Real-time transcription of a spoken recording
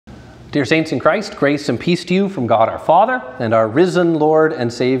Dear saints in Christ, grace and peace to you from God our Father and our risen Lord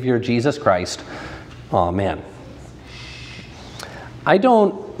and Savior Jesus Christ. Amen. I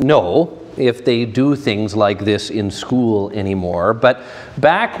don't know if they do things like this in school anymore, but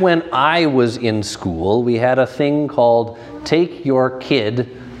back when I was in school, we had a thing called Take Your Kid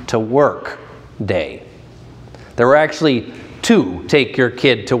to Work Day. There were actually two Take Your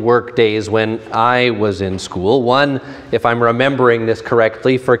Kid to Work days when I was in school. One, if I'm remembering this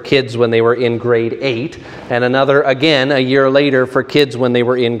correctly, for kids when they were in grade 8, and another, again, a year later for kids when they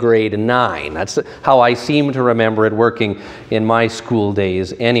were in grade 9. That's how I seem to remember it working in my school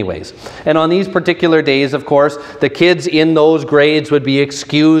days anyways. And on these particular days, of course, the kids in those grades would be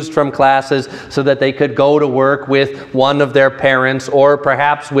excused from classes so that they could go to work with one of their parents or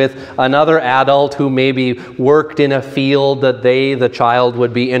perhaps with another adult who maybe worked in a field that the child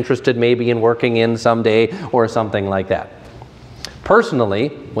would be interested maybe in working in someday or something like that. Personally,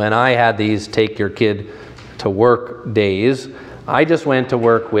 when I had these Take Your Kid to Work days, I just went to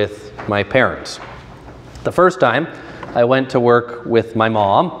work with my parents. The first time, I went to work with my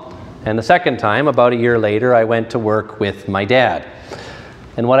mom, and the second time, about a year later, I went to work with my dad.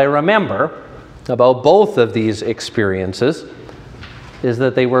 And what I remember about both of these experiences is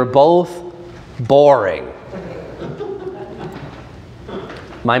that they were both boring.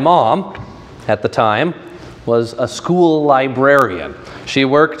 My mom, at the time, was a school librarian. She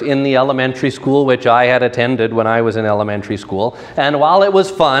worked in the elementary school which I had attended when I was in elementary school. And while it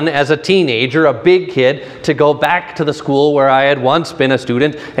was fun as a teenager, a big kid, to go back to the school where I had once been a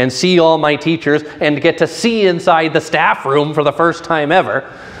student and see all my teachers and get to see inside the staff room for the first time ever,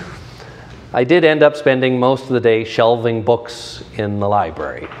 I did end up spending most of the day shelving books in the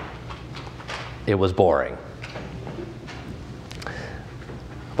library. It was boring.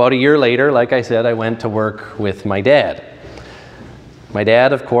 About a year later, like I said, I went to work with my dad. My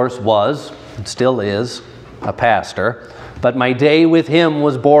dad, of course, was, and still is, a pastor, but my day with him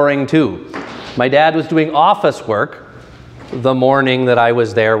was boring too. My dad was doing office work the morning that I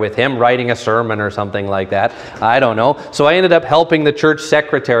was there with him, writing a sermon or something like that. I don't know. So I ended up helping the church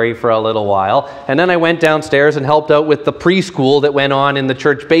secretary for a little while, and then I went downstairs and helped out with the preschool that went on in the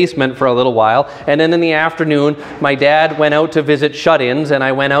church basement for a little while. And then in the afternoon, my dad went out to visit shut-ins, and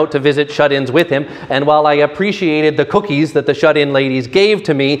I went out to visit shut-ins with him. And while I appreciated the cookies that the shut-in ladies gave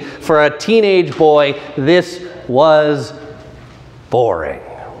to me, for a teenage boy, this was boring.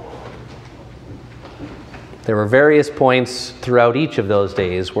 There were various points throughout each of those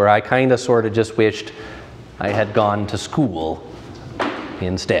days where I kind of sort of just wished I had gone to school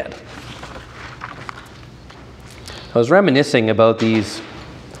instead. I was reminiscing about these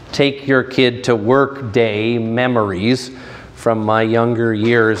Take Your Kid to Work Day memories from my younger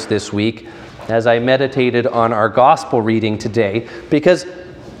years this week as I meditated on our gospel reading today, because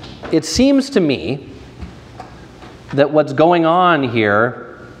it seems to me that what's going on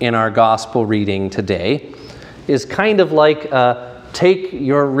here in our gospel reading today is kind of like a take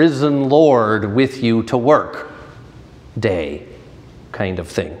your risen Lord with you to work day kind of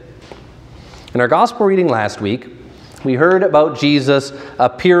thing. In our gospel reading last week, we heard about Jesus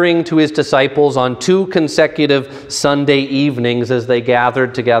appearing to his disciples on 2 consecutive Sunday evenings as they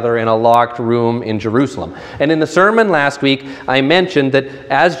gathered together in a locked room in Jerusalem. And in the sermon last week, I mentioned that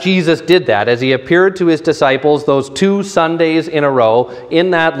as Jesus did that, as he appeared to his disciples those 2 Sundays in a row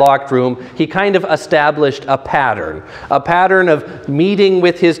in that locked room, he kind of established a pattern of meeting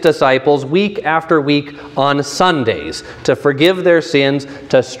with his disciples week after week on Sundays to forgive their sins,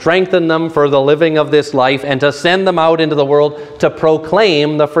 to strengthen them for the living of this life, and to send them out into the world to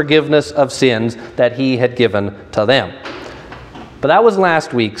proclaim the forgiveness of sins that he had given to them. But that was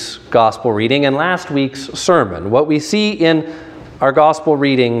last week's gospel reading and last week's sermon. What we see in our gospel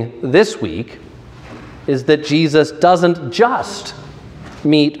reading this week is that Jesus doesn't just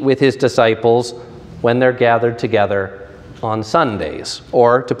meet with his disciples when they're gathered together on Sundays.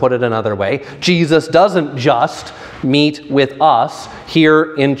 Or, to put it another way, Jesus doesn't just meet with us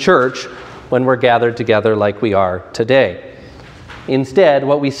here in church when we're gathered together like we are today. Instead,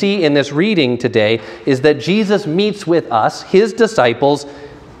 what we see in this reading today is that Jesus meets with us, his disciples,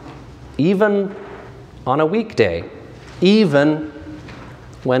 even on a weekday, even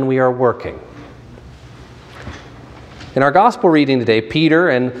when we are working. In our gospel reading today, Peter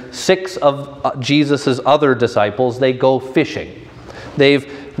and 6 of Jesus' other disciples, they go fishing.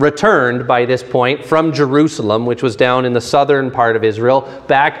 They've returned by this point from Jerusalem, which was down in the southern part of Israel,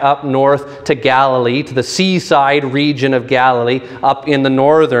 back up north to Galilee, to the seaside region of Galilee, up in the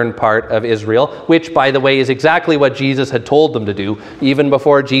northern part of Israel, which, by the way, is exactly what Jesus had told them to do. Even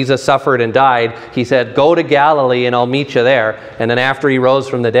before Jesus suffered and died, he said, go to Galilee and I'll meet you there. And then after he rose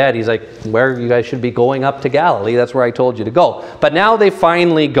from the dead, he's like, where you guys should be going up to Galilee, that's where I told you to go. But now they've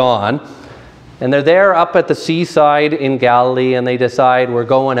finally gone, and they're there up at the seaside in Galilee, and they decide we're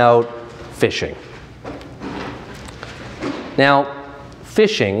going out fishing. Now,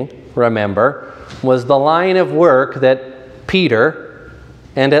 fishing, remember, was the line of work that Peter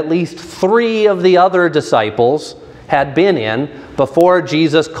and at least 3 of the other disciples had been in before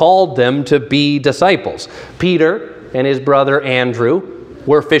Jesus called them to be disciples. Peter and his brother Andrew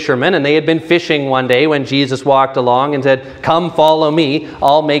were fishermen, and they had been fishing one day when Jesus walked along and said, come follow me,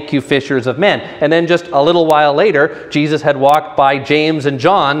 I'll make you fishers of men. And then just a little while later, Jesus had walked by James and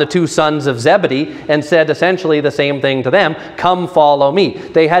John, the 2 sons of Zebedee, and said essentially the same thing to them, come follow me.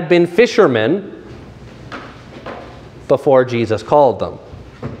 They had been fishermen before Jesus called them.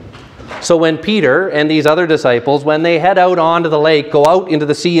 So when Peter and these other disciples, when they head out onto the lake, go out into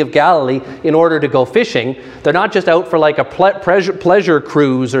the Sea of Galilee in order to go fishing, they're not just out for like a pleasure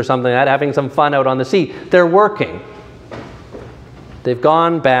cruise or something like that, having some fun out on the sea. They're working. They've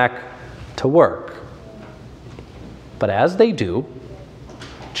gone back to work. But as they do,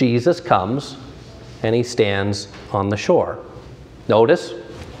 Jesus comes and he stands on the shore. Notice,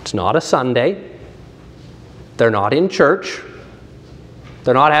 it's not a Sunday. They're not in church.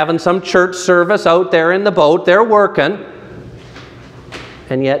 They're not having some church service out there in the boat. They're working.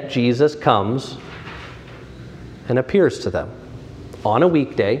 And yet Jesus comes and appears to them on a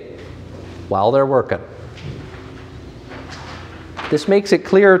weekday while they're working. This makes it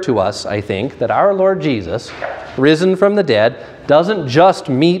clear to us, I think, that our Lord Jesus, risen from the dead, doesn't just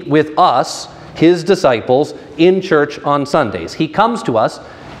meet with us, his disciples, in church on Sundays. He comes to us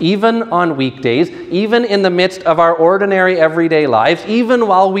even on weekdays, even in the midst of our ordinary everyday lives, even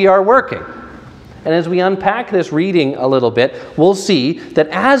while we are working. And as we unpack this reading a little bit, we'll see that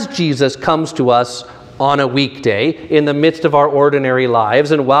as Jesus comes to us on a weekday in the midst of our ordinary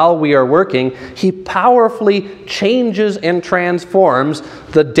lives and while we are working, he powerfully changes and transforms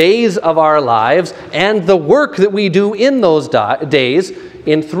the days of our lives and the work that we do in those days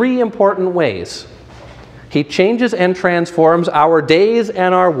in 3 important ways. He changes and transforms our days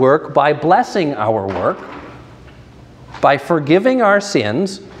and our work by blessing our work, by forgiving our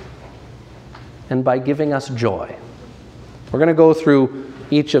sins, and by giving us joy. We're going to go through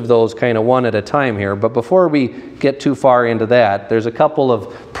each of those kind of one at a time here, but before we get too far into that, there's a couple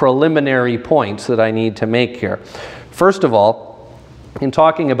of preliminary points that I need to make here. First of all, in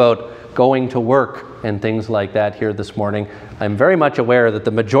talking about going to work and things like that here this morning, I'm very much aware that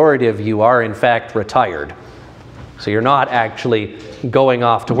the majority of you are in fact retired. So you're not actually going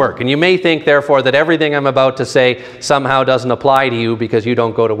off to work. And you may think, therefore, that everything I'm about to say somehow doesn't apply to you because you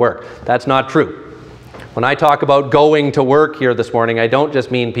don't go to work. That's not true. When I talk about going to work here this morning, I don't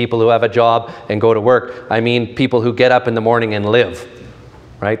just mean people who have a job and go to work. I mean people who get up in the morning and live,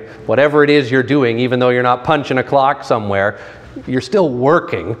 right? Whatever it is you're doing, even though you're not punching a clock somewhere, you're still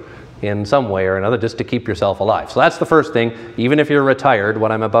working in some way or another just to keep yourself alive. So that's the first thing. Even if you're retired,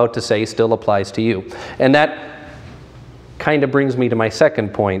 what I'm about to say still applies to you. And that kind of brings me to my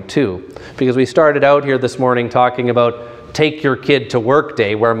second point too, because we started out here this morning talking about take your kid to work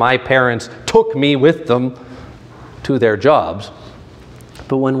day, where my parents took me with them to their jobs.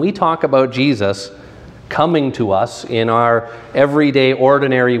 But when we talk about Jesus coming to us in our everyday,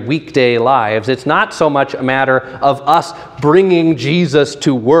 ordinary, weekday lives, it's not so much a matter of us bringing Jesus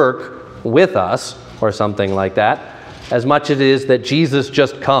to work with us or something like that, as much as it is that Jesus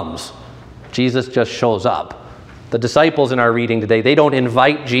just comes. Jesus just shows up. The disciples in our reading today, they don't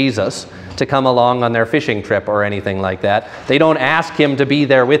invite Jesus to come along on their fishing trip or anything like that. They don't ask him to be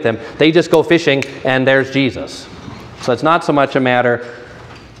there with them. They just go fishing and there's Jesus. So it's not so much a matter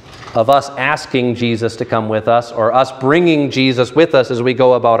of us asking Jesus to come with us or us bringing Jesus with us as we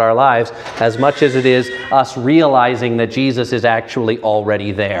go about our lives, as much as it is us realizing that Jesus is actually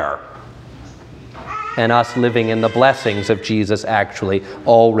already there, and us living in the blessings of Jesus actually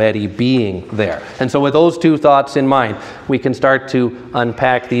already being there. And so with those 2 thoughts in mind, we can start to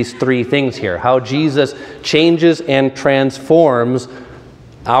unpack these 3 things here. How Jesus changes and transforms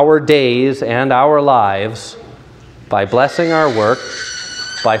our days and our lives by blessing our work,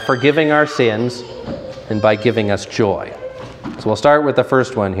 by forgiving our sins, and by giving us joy. So we'll start with the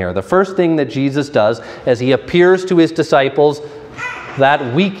first one here. The first thing that Jesus does as he appears to his disciples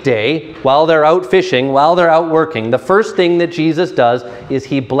that weekday, while they're out fishing, while they're out working, the first thing that Jesus does is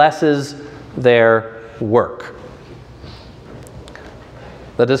he blesses their work.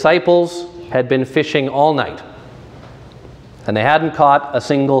 The disciples had been fishing all night, and they hadn't caught a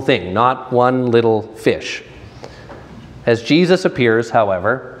single thing, not one little fish. As Jesus appears,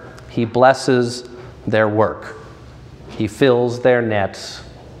 however, he blesses their work. He fills their nets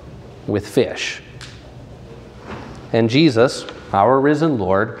with fish. And Jesus, our risen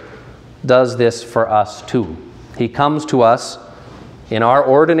Lord, does this for us too. He comes to us in our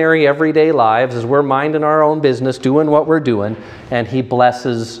ordinary everyday lives as we're minding our own business, doing what we're doing, and he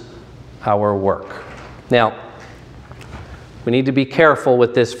blesses our work. Now, we need to be careful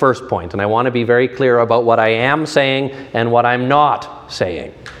with this first point, and I want to be very clear about what I am saying and what I'm not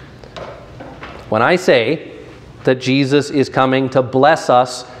saying. When I say that Jesus is coming to bless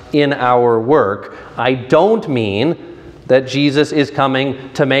us in our work, I don't mean that Jesus is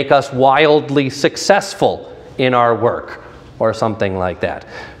coming to make us wildly successful in our work or something like that.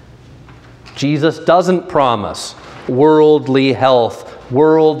 Jesus doesn't promise worldly health,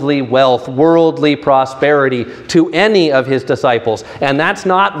 worldly wealth, worldly prosperity to any of his disciples. And that's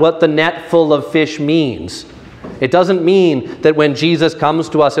not what the net full of fish means. It doesn't mean that when Jesus comes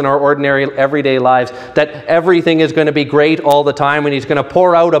to us in our ordinary everyday lives that everything is going to be great all the time and he's going to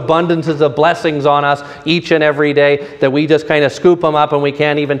pour out abundances of blessings on us each and every day, that we just kind of scoop them up and we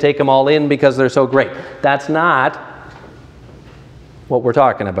can't even take them all in because they're so great. That's not what we're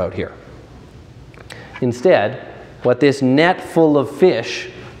talking about here. Instead, what this net full of fish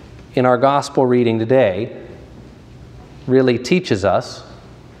in our gospel reading today really teaches us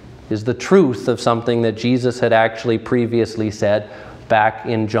is the truth of something that Jesus had actually previously said back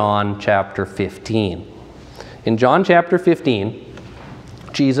in John chapter 15. In John chapter 15,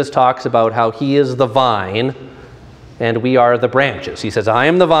 Jesus talks about how he is the vine and we are the branches. He says, I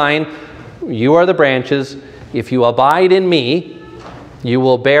am the vine, you are the branches. If you abide in me, you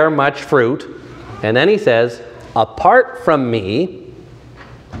will bear much fruit. And then he says, apart from me,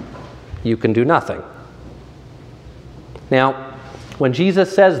 you can do nothing. Now, when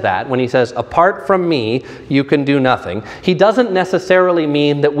Jesus says that, when he says, apart from me, you can do nothing, he doesn't necessarily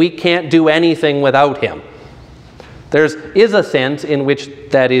mean that we can't do anything without him. There is a sense in which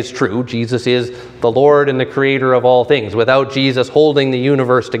that is true. Jesus is the Lord and the creator of all things. Without Jesus holding the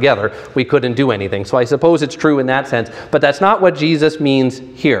universe together, we couldn't do anything. So I suppose it's true in that sense, but that's not what Jesus means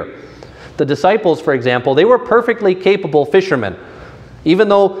here. The disciples, for example, they were perfectly capable fishermen. Even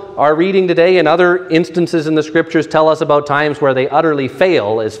though our reading today and other instances in the scriptures tell us about times where they utterly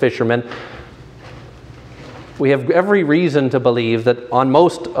fail as fishermen, we have every reason to believe that on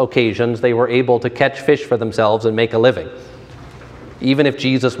most occasions they were able to catch fish for themselves and make a living. Even if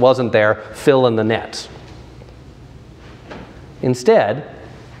Jesus wasn't there filling the nets. Instead,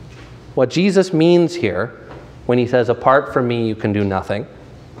 what Jesus means here when he says, apart from me you can do nothing,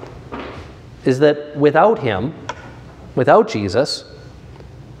 is that without him, without Jesus,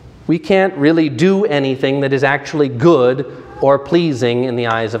 we can't really do anything that is actually good or pleasing in the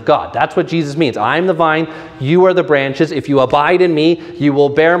eyes of God. That's what Jesus means. I'm the vine, you are the branches. If you abide in me, you will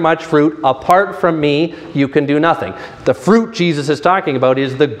bear much fruit. Apart from me, you can do nothing. The fruit Jesus is talking about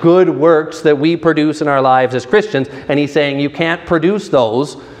is the good works that we produce in our lives as Christians, and he's saying you can't produce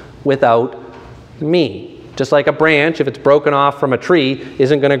those without me. Just like a branch, if it's broken off from a tree,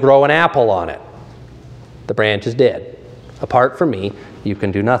 isn't going to grow an apple on it. The branch is dead. Apart from me, you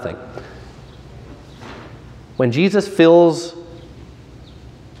can do nothing. When Jesus fills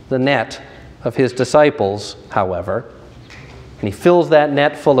the net of his disciples, however, and he fills that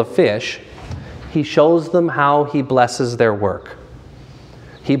net full of fish, he shows them how he blesses their work.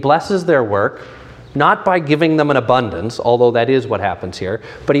 He blesses their work not by giving them an abundance, although that is what happens here,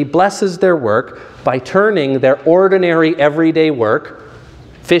 but he blesses their work by turning their ordinary everyday work,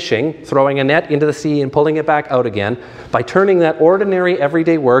 fishing, throwing a net into the sea and pulling it back out again, by turning that ordinary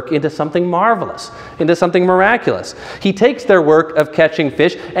everyday work into something marvelous, into something miraculous. He takes their work of catching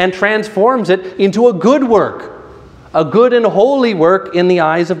fish and transforms it into a good work, a good and holy work in the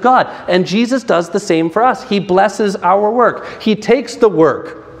eyes of God. And Jesus does the same for us. He blesses our work. He takes the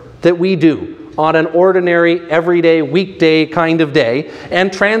work that we do on an ordinary, everyday, weekday kind of day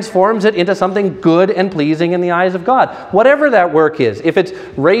and transforms it into something good and pleasing in the eyes of God. Whatever that work is, if it's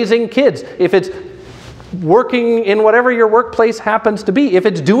raising kids, if it's working in whatever your workplace happens to be, if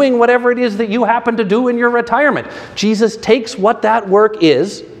it's doing whatever it is that you happen to do in your retirement, Jesus takes what that work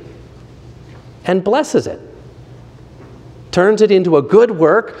is and blesses it. Turns it into a good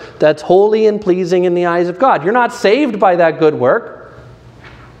work that's holy and pleasing in the eyes of God. You're not saved by that good work.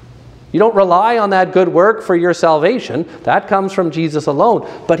 You don't rely on that good work for your salvation. That comes from Jesus alone.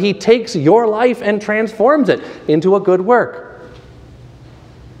 But he takes your life and transforms it into a good work.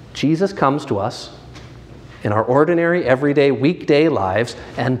 Jesus comes to us in our ordinary, everyday, weekday lives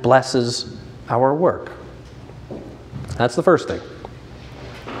and blesses our work. That's the first thing.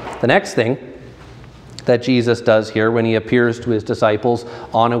 The next thing that Jesus does here when he appears to his disciples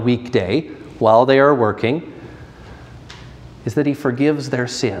on a weekday while they are working is that he forgives their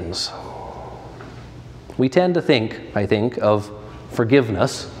sins. We tend to think, I think, of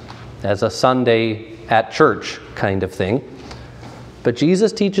forgiveness as a Sunday at church kind of thing. But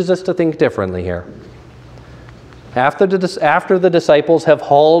Jesus teaches us to think differently here. After the disciples have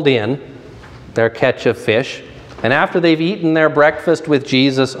hauled in their catch of fish, and after they've eaten their breakfast with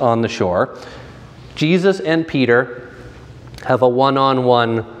Jesus on the shore, Jesus and Peter have a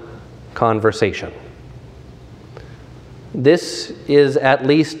one-on-one conversation. This is at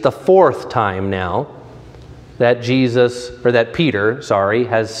least the fourth time now that Peter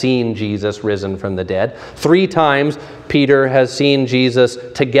has seen Jesus risen from the dead. 3 times Peter has seen Jesus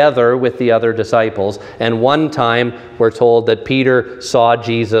together with the other disciples, and 1 time we're told that Peter saw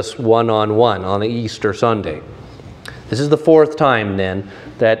Jesus one-on-one on the Easter Sunday. This is the 4th time then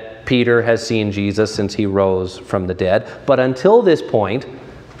that Peter has seen Jesus since he rose from the dead. But until this point,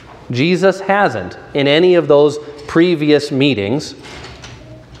 Jesus hasn't, in any of those previous meetings,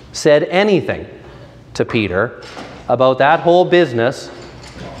 said anything to Peter about that whole business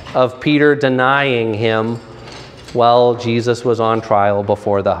of Peter denying him while Jesus was on trial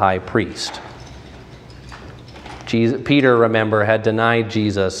before the high priest. Peter, remember, had denied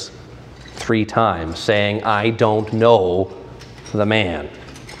Jesus 3 times, saying, "I don't know the man."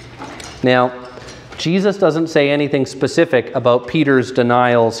 Now, Jesus doesn't say anything specific about Peter's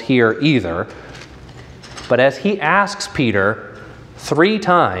denials here either, but as he asks Peter 3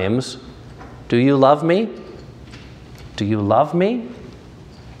 times, "Do you love me? Do you love me?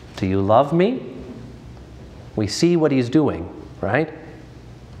 Do you love me?" we see what he's doing, right?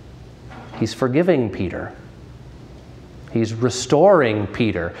 He's forgiving Peter. He's restoring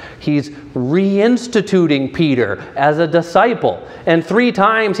Peter. He's reinstituting Peter as a disciple. And 3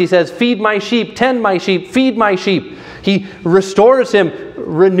 times he says, "Feed my sheep, tend my sheep, feed my sheep." He restores him,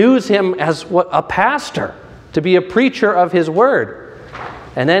 renews him as a pastor, to be a preacher of his word.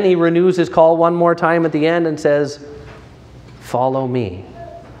 And then he renews his call one more time at the end and says, "Follow me."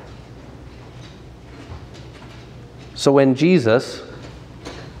 So when Jesus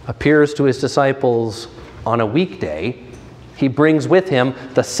appears to his disciples on a weekday, he brings with him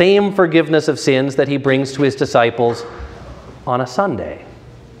the same forgiveness of sins that he brings to his disciples on a Sunday.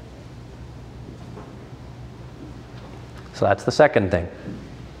 So that's the second thing.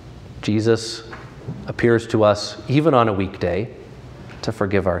 Jesus appears to us even on a weekday to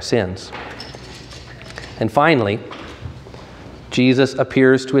forgive our sins. And finally, Jesus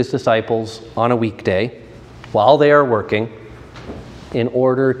appears to his disciples on a weekday while they are working in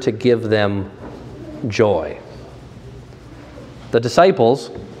order to give them joy. The disciples,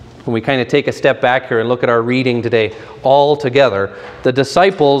 when we kind of take a step back here and look at our reading today all together, the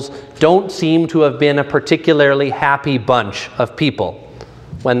disciples don't seem to have been a particularly happy bunch of people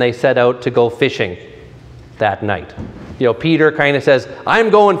when they set out to go fishing that night. You know, Peter kind of says, "I'm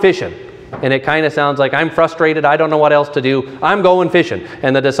going fishing." And it kind of sounds like, "I'm frustrated, I don't know what else to do, I'm going fishing."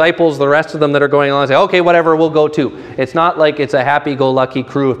 And the disciples, the rest of them that are going along, say, "Okay, whatever, we'll go too." It's not like it's a happy-go-lucky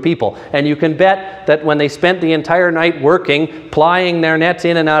crew of people. And you can bet that when they spent the entire night working, plying their nets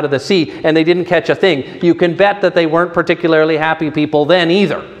in and out of the sea, and they didn't catch a thing, you can bet that they weren't particularly happy people then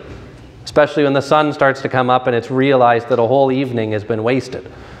either. Especially when the sun starts to come up and it's realized that a whole evening has been wasted.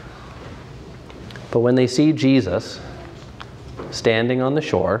 But when they see Jesus standing on the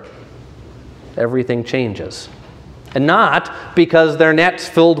shore, everything changes. And not because their net's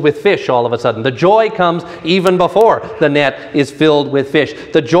filled with fish all of a sudden. The joy comes even before the net is filled with fish.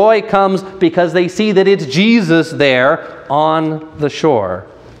 The joy comes because they see that it's Jesus there on the shore.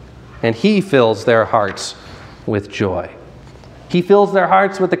 And he fills their hearts with joy. He fills their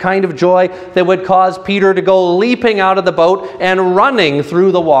hearts with the kind of joy that would cause Peter to go leaping out of the boat and running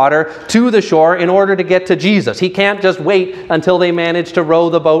through the water to the shore in order to get to Jesus. He can't just wait until they manage to row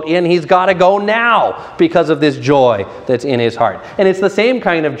the boat in. He's got to go now because of this joy that's in his heart. And it's the same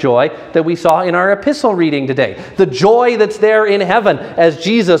kind of joy that we saw in our epistle reading today. The joy that's there in heaven as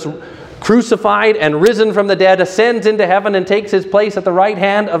Jesus, crucified and risen from the dead, ascends into heaven and takes his place at the right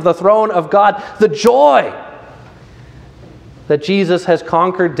hand of the throne of God. The joy that Jesus has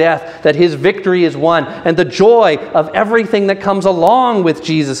conquered death, that his victory is won, and the joy of everything that comes along with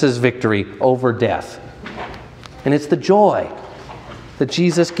Jesus' victory over death. And it's the joy that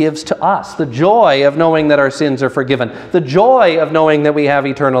Jesus gives to us. The joy of knowing that our sins are forgiven. The joy of knowing that we have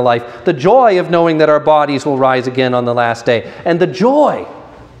eternal life. The joy of knowing that our bodies will rise again on the last day. And the joy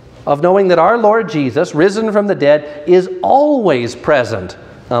of knowing that our Lord Jesus, risen from the dead, is always present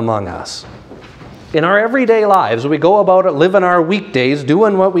among us. In our everyday lives, we go about it, living our weekdays,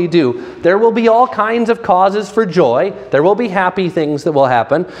 doing what we do. There will be all kinds of causes for joy. There will be happy things that will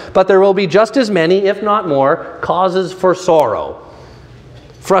happen, but there will be just as many, if not more, causes for sorrow.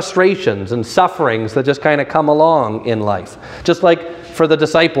 Frustrations and sufferings that just kind of come along in life. Just like for the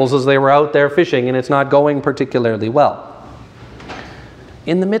disciples as they were out there fishing and it's not going particularly well.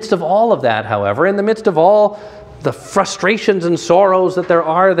 In the midst of all of that, however, in the midst of all the frustrations and sorrows that there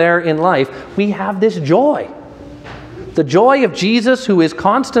are there in life, we have this joy. The joy of Jesus who is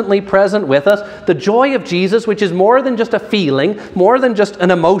constantly present with us. The joy of Jesus which is more than just a feeling, more than just an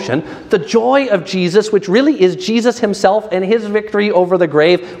emotion. The joy of Jesus which really is Jesus himself and his victory over the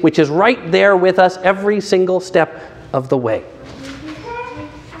grave, which is right there with us every single step of the way.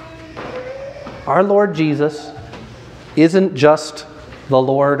 Our Lord Jesus isn't just the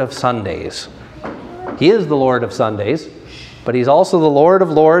Lord of Sundays. He is the Lord of Sundays, but he's also the Lord of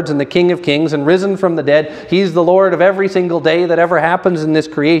Lords and the King of Kings, and risen from the dead. He's the Lord of every single day that ever happens in this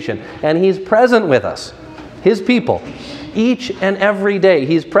creation. And he's present with us, his people, each and every day.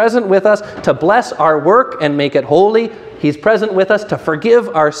 He's present with us to bless our work and make it holy. He's present with us to forgive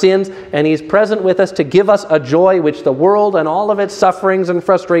our sins, and he's present with us to give us a joy which the world and all of its sufferings and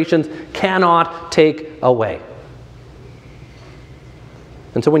frustrations cannot take away.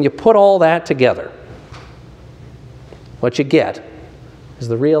 And so when you put all that together, what you get is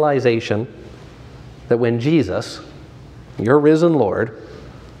the realization that when Jesus, your risen Lord,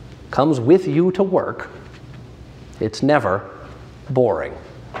 comes with you to work, it's never boring.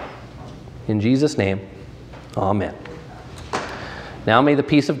 In Jesus' name, amen. Now may the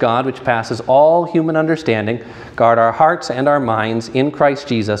peace of God, which passes all human understanding, guard our hearts and our minds in Christ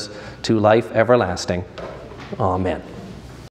Jesus to life everlasting. Amen.